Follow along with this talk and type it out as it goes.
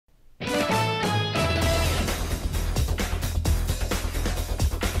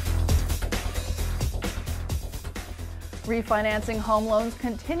Refinancing home loans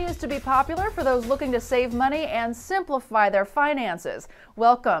continues to be popular for those looking to save money and simplify their finances.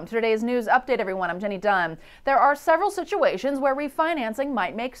 Welcome to today's news update, everyone. I'm Jenny Dunn. There are several situations where refinancing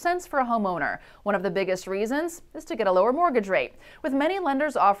might make sense for a homeowner. One of the biggest reasons is to get a lower mortgage rate. With many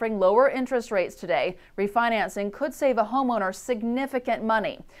lenders offering lower interest rates today, refinancing could save a homeowner significant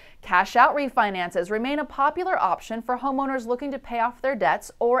money. Cash-out refinances remain a popular option for homeowners looking to pay off their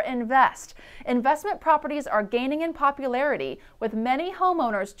debts or invest. Investment properties are gaining in popularity, with many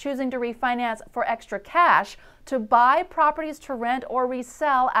homeowners choosing to refinance for extra cash to buy properties to rent or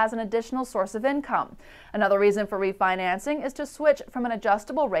resell as an additional source of income. Another reason for refinancing is to switch from an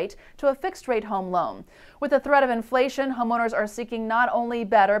adjustable rate to a fixed rate home loan. With the threat of inflation, homeowners are seeking not only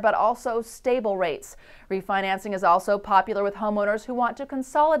better but also stable rates. Refinancing is also popular with homeowners who want to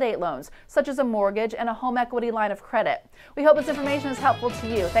consolidate loans, such as a mortgage and a home equity line of credit. We hope this information is helpful to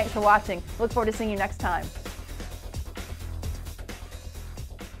you. Thanks for watching. Look forward to seeing you next time.